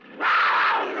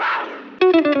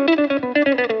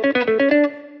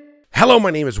Hello,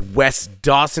 my name is Wes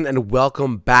Dawson, and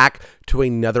welcome back to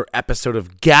another episode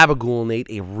of Gabagool Nate,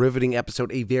 a riveting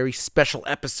episode, a very special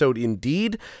episode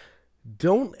indeed.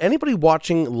 Don't anybody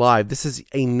watching live, this is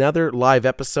another live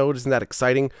episode, isn't that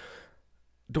exciting?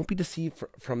 Don't be deceived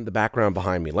from the background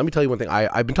behind me. Let me tell you one thing,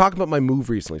 I've been talking about my move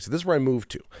recently, so this is where I moved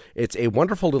to. It's a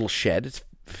wonderful little shed, it's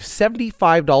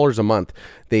 $75 a month.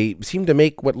 They seem to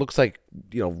make what looks like,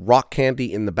 rock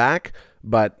candy in the back,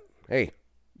 but hey,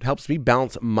 helps me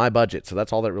balance my budget, so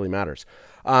that's all that really matters.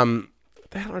 What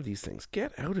the hell are these things?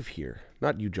 Get out of here.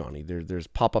 Not you, Johnny. There's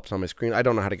pop-ups on my screen. I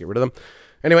don't know how to get rid of them.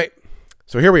 Anyway,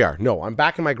 so here we are. No, I'm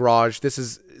back in my garage. This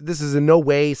is in no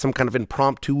way some kind of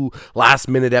impromptu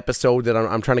last-minute episode that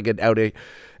I'm trying to get out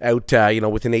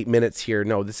within 8 minutes here.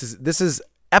 No, this is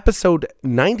episode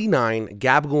 99.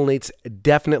 Gabagool Nate's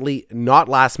definitely not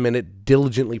last-minute,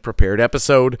 diligently prepared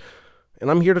episode. And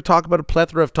I'm here to talk about a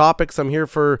plethora of topics. I'm here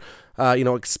for,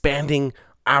 expanding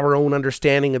our own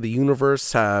understanding of the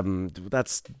universe.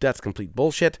 That's complete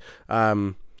bullshit.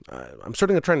 I'm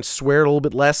starting to try and swear a little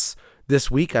bit less this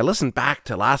week. I listened back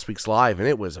to last week's live, and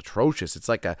it was atrocious. It's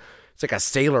like a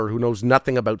sailor who knows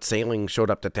nothing about sailing showed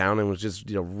up to town and was just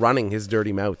running his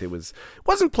dirty mouth. It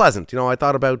wasn't pleasant. I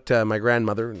thought about my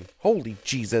grandmother, and holy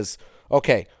Jesus.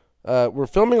 Okay, we're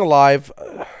filming a live.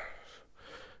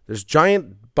 There's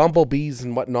giant bumblebees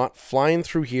and whatnot flying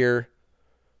through here.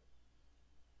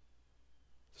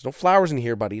 There's no flowers in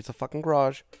here, buddy. It's a fucking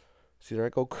garage. See, there I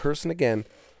go cursing again.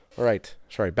 All right.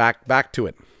 Sorry, back to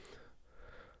it.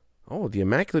 Oh, the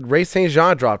Immaculate Ray St.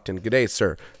 Jean dropped in. Good day,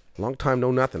 sir. Long time,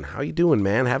 no nothing. How you doing,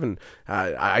 man?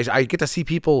 I get to see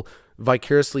people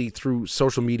vicariously through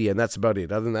social media, and that's about it.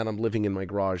 Other than that, I'm living in my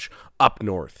garage up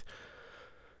north.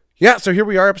 Yeah, so here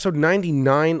we are, episode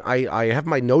 99. I have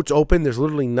my notes open. There's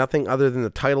literally nothing other than the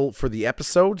title for the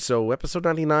episode. So episode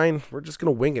 99, we're just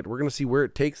going to wing it. We're going to see where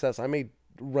it takes us. I may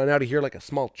run out of here like a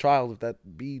small child if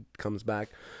that bee comes back.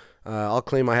 I'll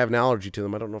claim I have an allergy to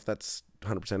them. I don't know if that's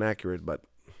 100% accurate, but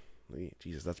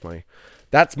Jesus,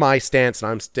 that's my stance,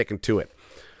 and I'm sticking to it.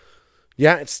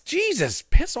 Yeah, it's Jesus.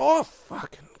 Piss off.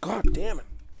 Fucking God damn it.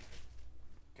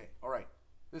 Okay, all right.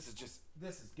 This is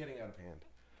getting out of hand.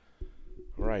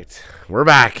 All right, we're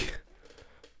back.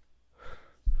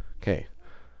 Okay.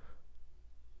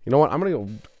 You know what? I'm going to go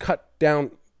cut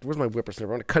down. Where's my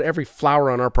whippersnapper? I'm going to cut every flower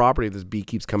on our property if this bee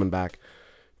keeps coming back.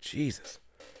 Jesus.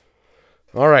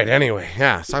 All right, anyway.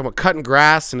 Yeah, it's talking about cutting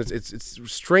grass, and it's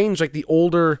strange. Like, the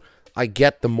older I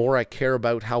get, the more I care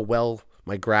about how well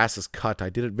my grass is cut. I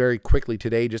did it very quickly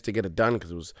today just to get it done because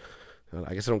it was,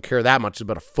 I guess I don't care that much. It's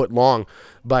about a foot long.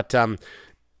 But,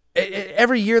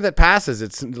 every year that passes,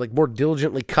 it's like more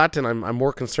diligently cut, and I'm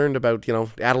more concerned about,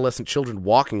 adolescent children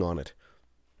walking on it.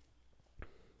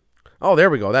 Oh,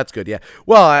 there we go. That's good. Yeah.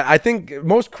 Well, I think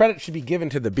most credit should be given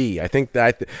to the bee. I think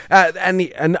that,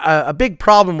 a big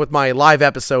problem with my live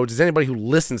episodes is anybody who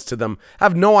listens to them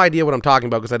have no idea what I'm talking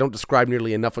about because I don't describe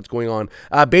nearly enough what's going on.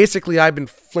 Basically, I've been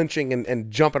flinching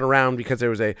and jumping around because there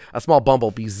was a small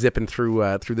bumblebee zipping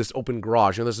through this open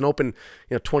garage. There's an open,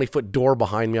 20-foot door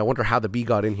behind me. I wonder how the bee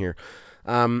got in here.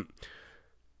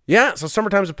 Yeah. So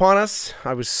summertime's upon us.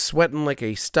 I was sweating like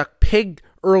a stuck pig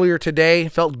earlier today.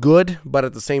 Felt good, but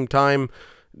at the same time,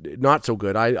 not so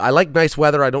good. I like nice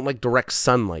weather. I don't like direct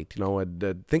sunlight.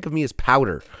 Think of me as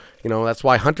powder. That's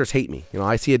why hunters hate me.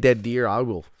 I see a dead deer, I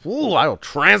will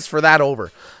transfer that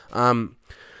over. But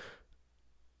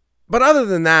other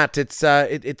than that,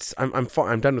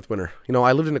 I'm done with winter.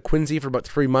 I lived in a Quincy for about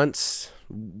 3 months.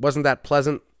 Wasn't that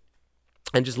pleasant.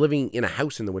 And just living in a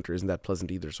house in the winter isn't that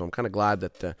pleasant either. So I'm kind of glad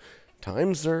that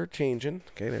times are changing.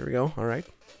 Okay, there we go. All right.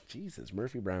 Jesus,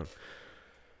 Murphy Brown.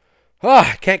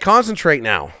 I can't concentrate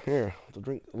now. Here, I'll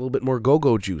drink a little bit more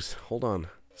go-go juice. Hold on.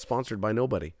 Sponsored by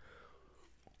nobody.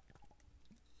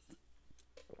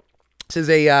 This is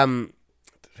a, what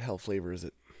the hell flavor is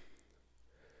it?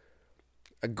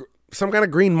 Some kind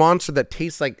of green monster that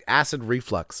tastes like acid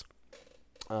reflux.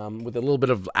 With a little bit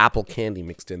of apple candy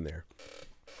mixed in there.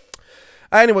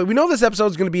 Anyway, we know this episode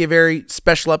is going to be a very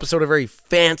special episode, a very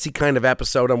fancy kind of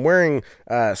episode. I'm wearing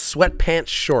sweatpants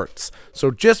shorts.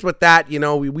 So just with that,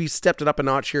 we stepped it up a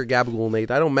notch here at Gabagool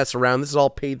Nate. I don't mess around. This is all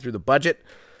paid through the budget.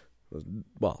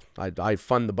 Well, I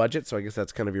fund the budget, so I guess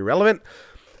that's kind of irrelevant.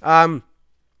 One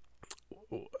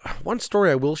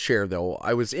story I will share, though.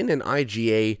 I was in an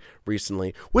IGA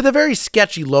recently with a very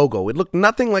sketchy logo. It looked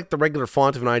nothing like the regular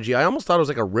font of an IGA. I almost thought it was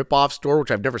like a rip-off store,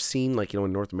 which I've never seen,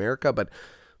 in North America, but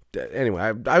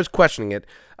anyway, I was questioning it,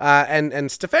 and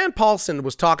Stefan Paulson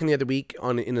was talking the other week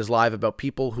in his live about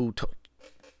people who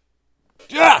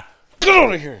get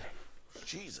out of here,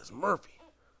 Jesus Murphy.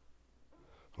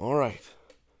 All right,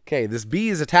 Okay, this bee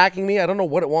is attacking me. I don't know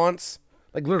what it wants.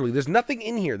 Like, literally, there's nothing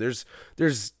in here. There's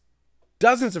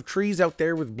dozens of trees out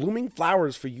there with blooming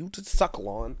flowers for you to suckle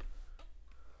on.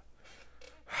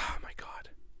 Oh, my God.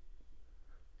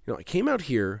 I came out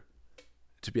here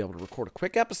to be able to record a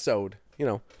quick episode,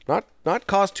 not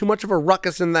cause too much of a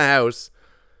ruckus in the house.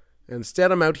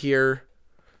 Instead, I'm out here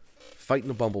fighting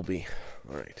a bumblebee.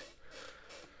 All right.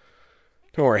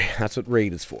 Don't worry. That's what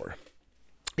Raid is for.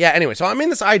 Yeah, anyway, so I'm in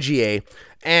this IGA,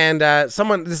 and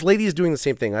this lady is doing the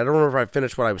same thing. I don't remember if I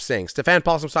finished what I was saying. Stefan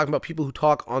Paulson's talking about people who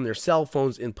talk on their cell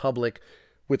phones in public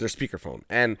with their speakerphone.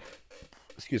 And,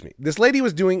 this lady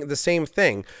was doing the same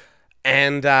thing.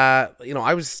 And, I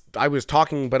was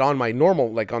talking, but on my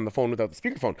normal, like on the phone without the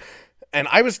speakerphone. And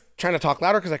I was trying to talk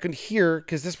louder because I couldn't hear,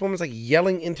 because this woman was like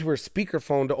yelling into her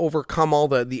speakerphone to overcome all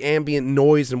the ambient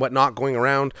noise and whatnot going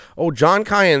around. Oh, John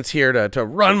Kyan's here to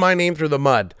run my name through the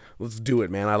mud. Let's do it,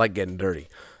 man. I like getting dirty.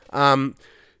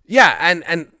 Yeah,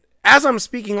 and as I'm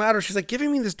speaking louder, she's like giving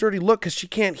me this dirty look because she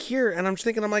can't hear. And I'm just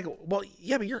thinking, I'm like, well,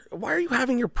 yeah, but why are you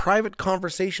having your private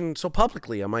conversation so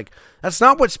publicly? I'm like, that's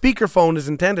not what speakerphone is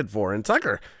intended for. And it's like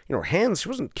her hands, she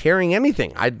wasn't carrying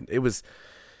anything. It was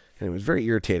very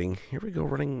irritating. Here we go,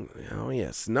 running. Oh,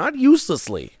 yes. Not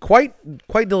uselessly. Quite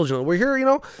diligently. We're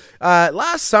here,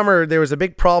 last summer, there was a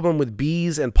big problem with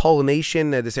bees and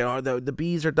pollination. They say, oh, the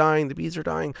bees are dying. The bees are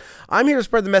dying. I'm here to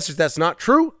spread the message that's not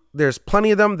true. There's plenty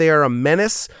of them. They are a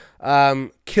menace.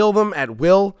 Kill them at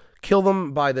will. Kill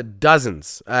them by the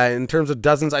dozens. In terms of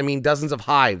dozens, I mean dozens of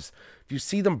hives. If you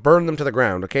see them, burn them to the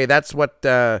ground. Okay, that's what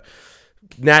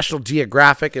National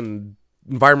Geographic and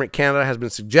Environment Canada has been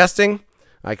suggesting.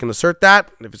 I can assert that.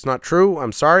 If it's not true,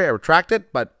 I'm sorry, I retract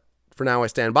it, but for now I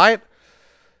stand by it.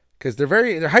 Because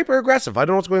they're hyper aggressive. I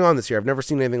don't know what's going on this year. I've never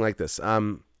seen anything like this. Let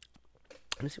me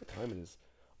see what time it is.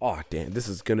 Oh, damn, this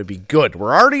is going to be good.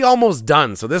 We're already almost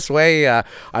done. So this way,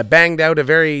 I banged out a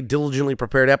very diligently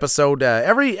prepared episode.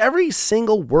 Every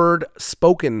single word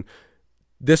spoken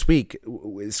this week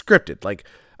is scripted. Like,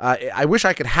 I wish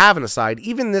I could have an aside.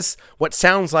 Even this, what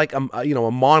sounds like a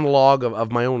monologue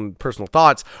of my own personal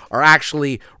thoughts, are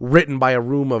actually written by a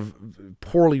room of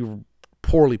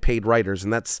poorly paid writers,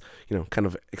 and that's kind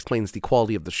of explains the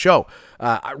quality of the show.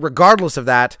 Regardless of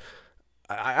that,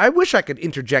 I wish I could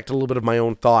interject a little bit of my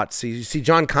own thoughts. You see,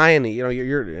 John Kyan, you're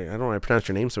I don't know how to pronounce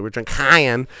your name, so we're John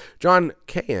Kyan,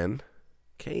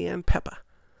 Cayenne pepper,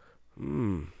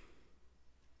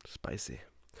 spicy.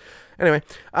 Anyway,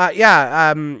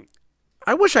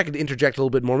 I wish I could interject a little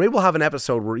bit more. Maybe we'll have an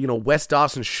episode where, Wes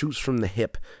Dawson shoots from the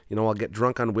hip. I'll get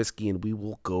drunk on whiskey and we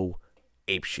will go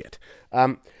apeshit.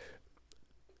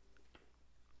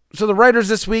 So the writers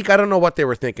this week, I don't know what they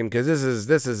were thinking, because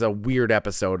this is a weird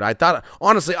episode. I thought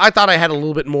I had a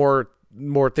little bit more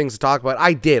things to talk about.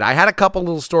 I did. I had a couple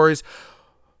little stories,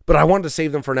 but I wanted to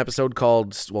save them for an episode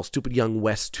called, Stupid Young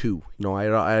Wes 2.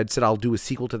 I had said I'll do a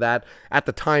sequel to that. At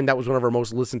the time, that was one of our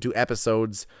most listened to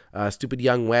episodes, Stupid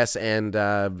Young Wes and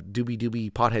Doobie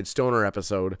Doobie Pothead Stoner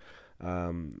episode.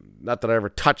 Not that I ever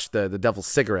touched the devil's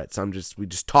cigarettes. We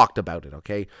just talked about it,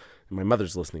 okay? And my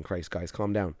mother's listening. Christ, guys,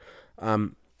 calm down.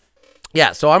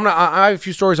 Yeah, so I have a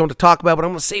few stories I want to talk about, but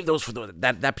I'm going to save those for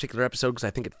that particular episode because I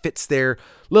think it fits there a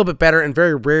little bit better, and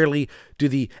very rarely do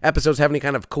the episodes have any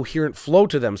kind of coherent flow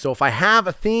to them. So if I have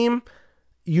a theme,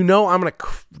 I'm going to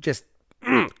just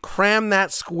cram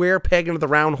that square peg into the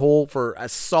round hole for a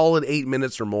solid 8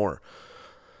 minutes or more.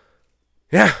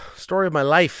 Yeah, story of my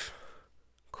life.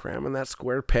 Cramming that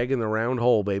square peg in the round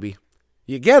hole, baby.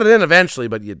 You get it in eventually,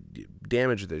 but you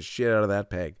damage the shit out of that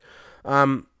peg.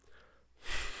 I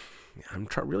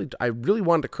really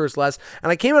wanted to curse less,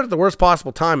 and I came out at the worst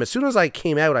possible time. As soon as I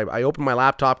came out, I opened my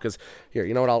laptop because here,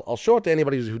 you know what? I'll show it to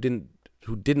anybody who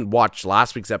didn't watch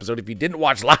last week's episode. If you didn't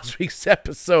watch last week's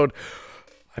episode,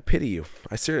 I pity you.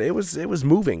 I seriously, it was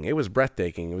moving. It was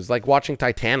breathtaking. It was like watching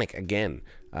Titanic again.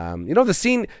 The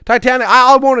scene Titanic.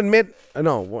 I won't admit.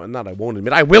 No, not I won't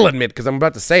admit. I will admit because I'm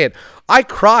about to say it. I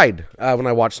cried when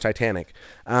I watched Titanic.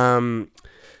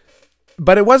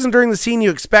 But it wasn't during the scene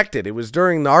you expected. It was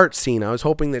during the art scene. I was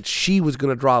hoping that she was going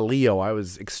to draw Leo. I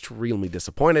was extremely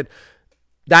disappointed.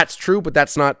 That's true, but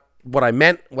that's not what I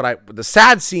meant. The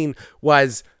sad scene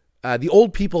was the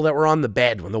old people that were on the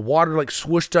bed when the water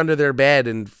swooshed under their bed,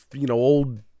 and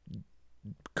old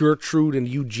Gertrude and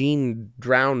Eugene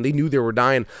drowned. They knew they were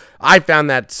dying. I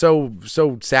found that so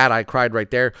sad. I cried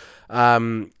right there.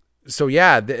 So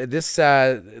yeah, this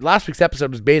last week's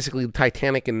episode was basically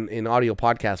Titanic in audio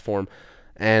podcast form,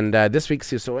 and this week's,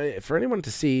 so for anyone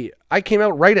to see, I came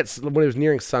out right when it was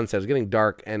nearing sunset. It was getting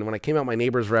dark, and when I came out, my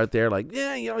neighbors were out there like,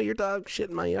 yeah, your dog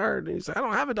shit in my yard, and he's like, I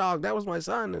don't have a dog, that was my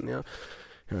son, and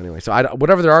Anyway, so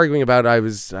whatever they're arguing about, I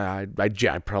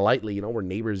politely, we're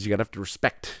neighbors. You gotta have to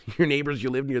respect your neighbors. You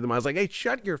live near them. I was like, hey,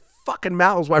 shut your fucking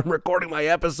mouths while I'm recording my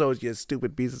episodes, you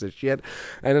stupid pieces of shit.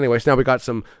 And anyway, so now we got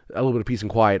a little bit of peace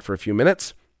and quiet for a few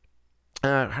minutes.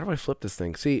 How do I flip this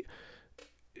thing? See,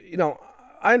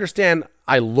 I understand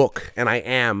I look and I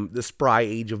am the spry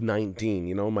age of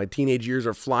 19. My teenage years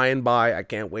are flying by. I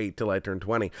can't wait till I turn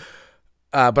 20.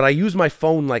 But I use my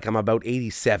phone like I'm about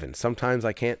 87. Sometimes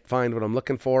I can't find what I'm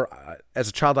looking for. As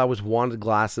a child, I always wanted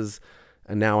glasses,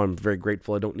 and now I'm very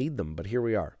grateful I don't need them. But here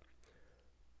we are.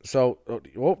 So,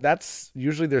 that's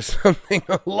usually there's something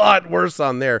a lot worse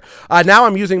on there. Now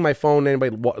I'm using my phone.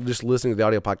 Anybody just listening to the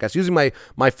audio podcast, using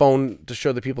my phone to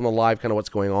show the people in the live kind of what's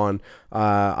going on.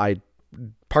 I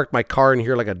parked my car in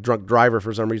here like a drunk driver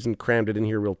for some reason, crammed it in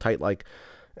here real tight like.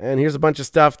 And here's a bunch of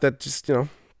stuff that just,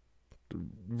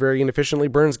 very inefficiently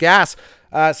burns gas.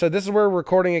 So this is where we're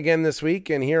recording again this week,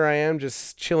 and here I am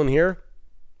just chilling here.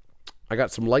 I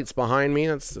got some lights behind me.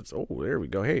 Oh, there we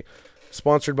go. Hey,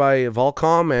 sponsored by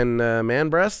Volcom and Man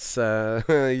Breasts.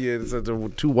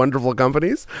 It's two wonderful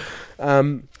companies.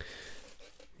 Here's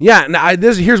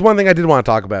one thing I did want to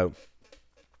talk about.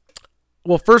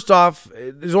 Well, first off,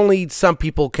 there's only some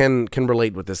people can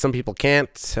relate with this. Some people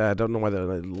can't. I don't know why the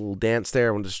little dance there.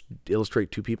 I want to just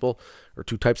illustrate two people or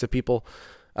two types of people.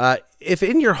 If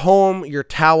in your home your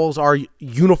towels are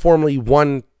uniformly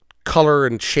one color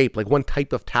and shape, like one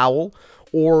type of towel,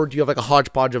 or do you have like a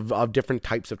hodgepodge of different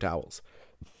types of towels?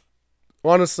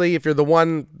 Honestly, if you're the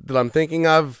one that I'm thinking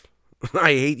of, I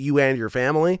hate you and your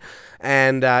family,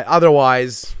 and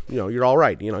otherwise, you're all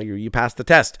right. You passed the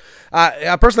test.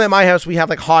 Personally, at my house, we have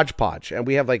like hodgepodge, and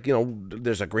we have like,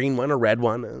 there's a green one, a red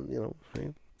one,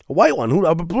 a white one,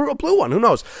 a blue one, who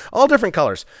knows? All different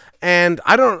colors. And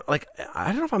I don't know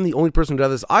if I'm the only person who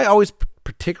does this. I always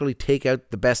particularly take out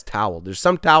the best towel. There's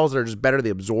some towels that are just better. They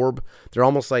absorb. They're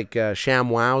almost like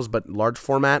ShamWows, but large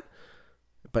format.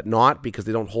 But not, because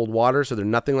they don't hold water, so they're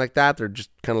nothing like that. They're just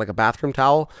kind of like a bathroom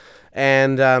towel.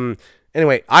 And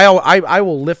anyway, I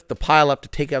will lift the pile up to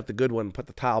take out the good one, put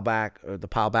the pile back,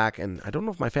 and I don't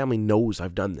know if my family knows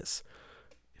I've done this.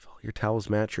 If all your towels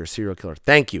match, you're a serial killer.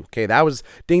 Thank you. Okay, that was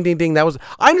ding, ding, ding.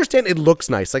 I understand it looks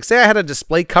nice. Like, say I had a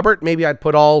display cupboard, maybe I'd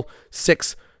put all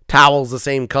 6 towels the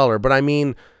same color. But I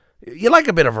mean, you like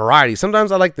a bit of variety.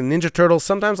 Sometimes I like the Ninja Turtles.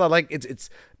 Sometimes I like it's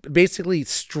basically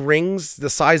strings the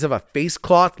size of a face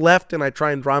cloth left, and I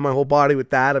try and dry my whole body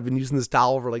with that. I've been using this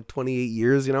towel for like 28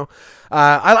 years,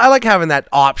 I like having that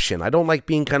option. I don't like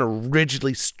being kind of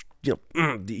rigidly,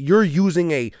 you're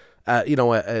using a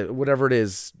whatever it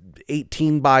is,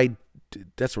 18 by,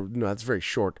 that's very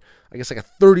short. I guess like a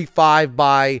 35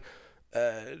 by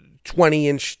 20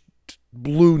 inch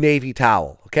blue navy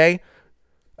towel. Okay.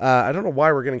 I don't know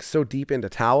why we're getting so deep into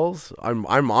towels.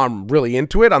 I'm really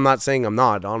into it. I'm not saying I'm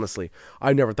not, honestly.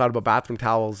 I never thought about bathroom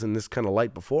towels in this kind of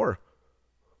light before.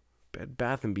 Bed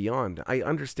Bath & Beyond. I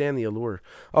understand the allure.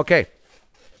 Okay.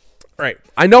 All right.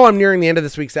 I know I'm nearing the end of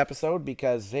this week's episode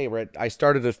because, hey, I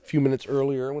started a few minutes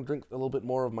earlier. I'm going to drink a little bit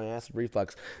more of my acid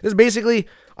reflux. This is basically,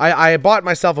 I bought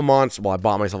myself a Monster. Well, I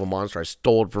bought myself a Monster. I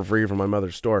stole it for free from my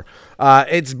mother's store.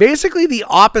 It's basically the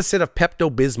opposite of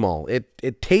Pepto-Bismol.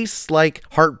 It tastes like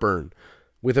heartburn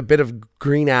with a bit of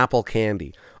green apple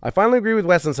candy. I finally agree with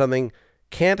Wes on something.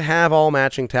 Can't have all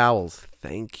matching towels.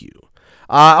 Thank you.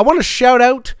 I want to shout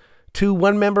out to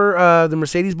one member of the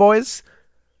Mercedes Boys.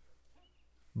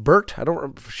 Bert, I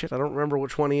don't remember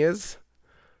which one he is.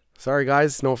 Sorry,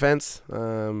 guys, no offense.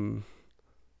 A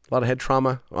lot of head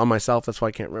trauma on myself. That's why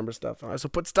I can't remember stuff. I also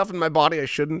put stuff in my body I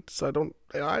shouldn't. So I don't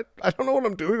know what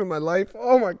I'm doing in my life.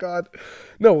 Oh my God,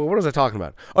 no. What was I talking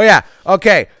about? Oh yeah,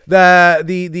 okay.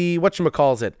 The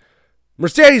whatchamacalls it,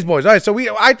 Mercedes Boys. All right, so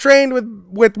I trained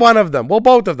with one of them. Well,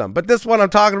 both of them, but this one I'm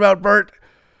talking about, Bert.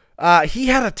 He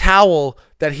had a towel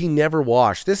that he never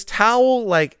washed. This towel,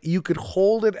 like, you could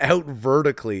hold it out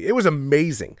vertically. It was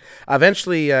amazing.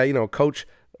 Eventually, Coach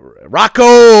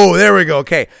Rocco, there we go.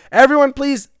 Okay, everyone,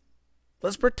 please,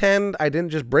 let's pretend I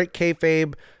didn't just break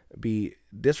kayfabe, be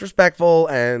disrespectful,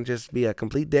 and just be a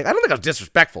complete dick. I don't think I was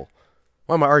disrespectful.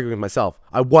 Why am I arguing with myself?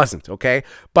 I wasn't, okay?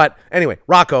 But anyway,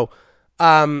 Rocco,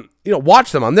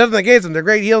 watch them. I'm nothing against them. They're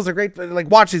great heels. They're great. Like,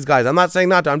 watch these guys. I'm not saying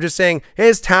not to. I'm just saying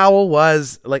his towel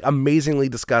was like amazingly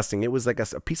disgusting. It was like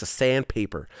a piece of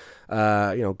sandpaper.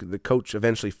 The coach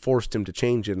eventually forced him to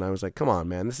change it. And I was like, come on,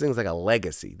 man. This thing's like a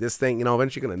legacy. This thing,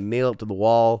 eventually going to nail it to the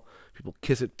wall. People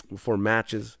kiss it before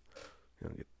matches.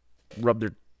 Rub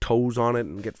their toes on it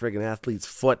and get friggin' athlete's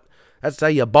foot. That's how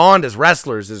you bond as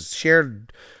wrestlers, is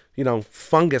shared,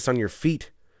 fungus on your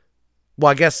feet.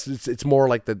 Well, I guess it's more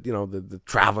like the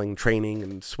traveling, training,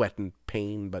 and sweat and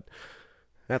pain. But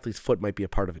Athlete's foot might be a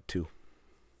part of it too.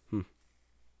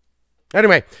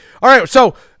 Anyway, all right,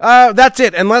 so that's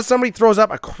it. Unless somebody throws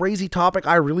up a crazy topic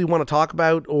I really want to talk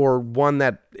about, or one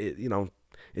that,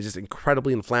 is just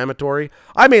incredibly inflammatory.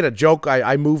 I made a joke.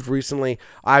 I moved recently.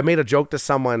 I made a joke to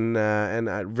someone, and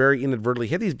I very inadvertently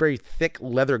hit these very thick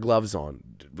leather gloves on,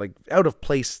 like out of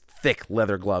place thick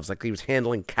leather gloves, like he was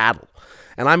handling cattle.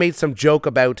 And I made some joke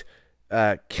about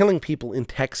killing people in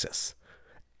Texas.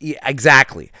 Yeah,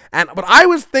 exactly. But I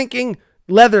was thinking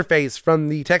Leatherface from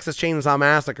the Texas Chainsaw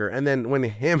Massacre, and then when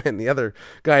him and the other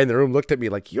guy in the room looked at me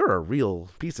like, "You're a real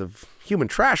piece of human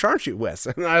trash, aren't you, Wes?"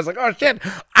 And I was like, "Oh shit!"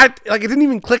 It didn't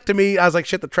even click to me. I was like,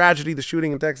 "Shit!" The tragedy, the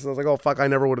shooting in Texas. I was like, "Oh fuck!" I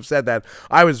never would have said that.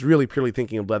 I was really purely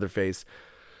thinking of Leatherface.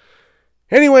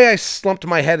 Anyway, I slumped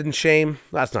my head in shame.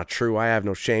 That's not true. I have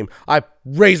no shame. I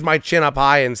raised my chin up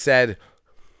high and said,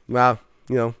 "Well,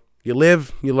 you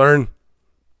live, you learn,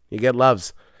 you get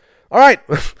loves." All right.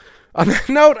 On that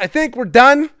note, I think we're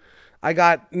done. I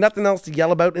got nothing else to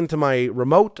yell about into my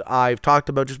remote. I've talked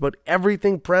about just about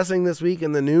everything pressing this week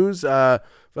in the news.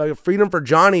 Freedom for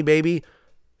Johnny, baby.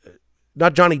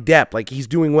 Not Johnny Depp. Like, he's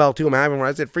doing well, too. When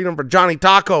I said freedom for Johnny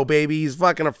Taco, baby. He's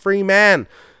fucking a free man.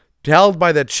 Held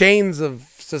by the chains of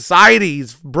society.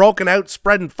 He's broken out,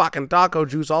 spreading fucking taco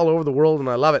juice all over the world, and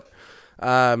I love it.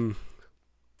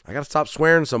 I gotta stop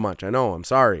swearing so much. I know. I'm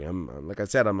sorry. I'm like I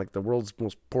said, I'm like the world's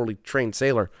most poorly trained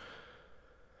sailor.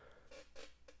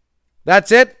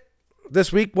 That's it.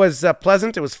 This week was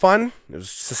pleasant. It was fun. It was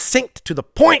succinct to the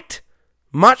point.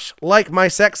 Much like my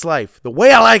sex life. The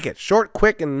way I like it. Short,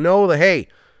 quick, and know the hey.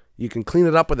 You can clean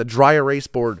it up with a dry erase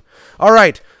board. All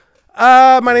right.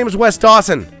 My name is Wes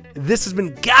Dawson. This has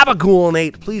been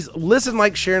Gabagool8. Please listen,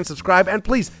 like, share, and subscribe. And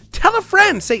please tell a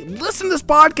friend. Say, listen to this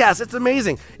podcast. It's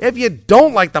amazing. If you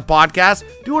don't like the podcast,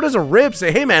 do it as a rib.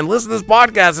 Say, hey, man, listen to this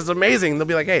podcast. It's amazing. They'll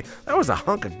be like, hey, that was a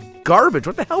hunk of garbage.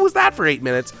 What the hell was that for 8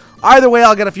 minutes? Either way,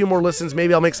 I'll get a few more listens.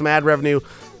 Maybe I'll make some ad revenue.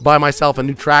 Buy myself a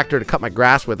new tractor to cut my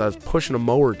grass with. I was pushing a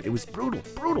mower. It was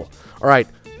brutal. All right.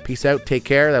 Peace out. Take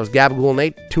care. That was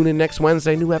Gabagool8. Tune in next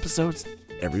Wednesday. New episodes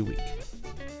every week.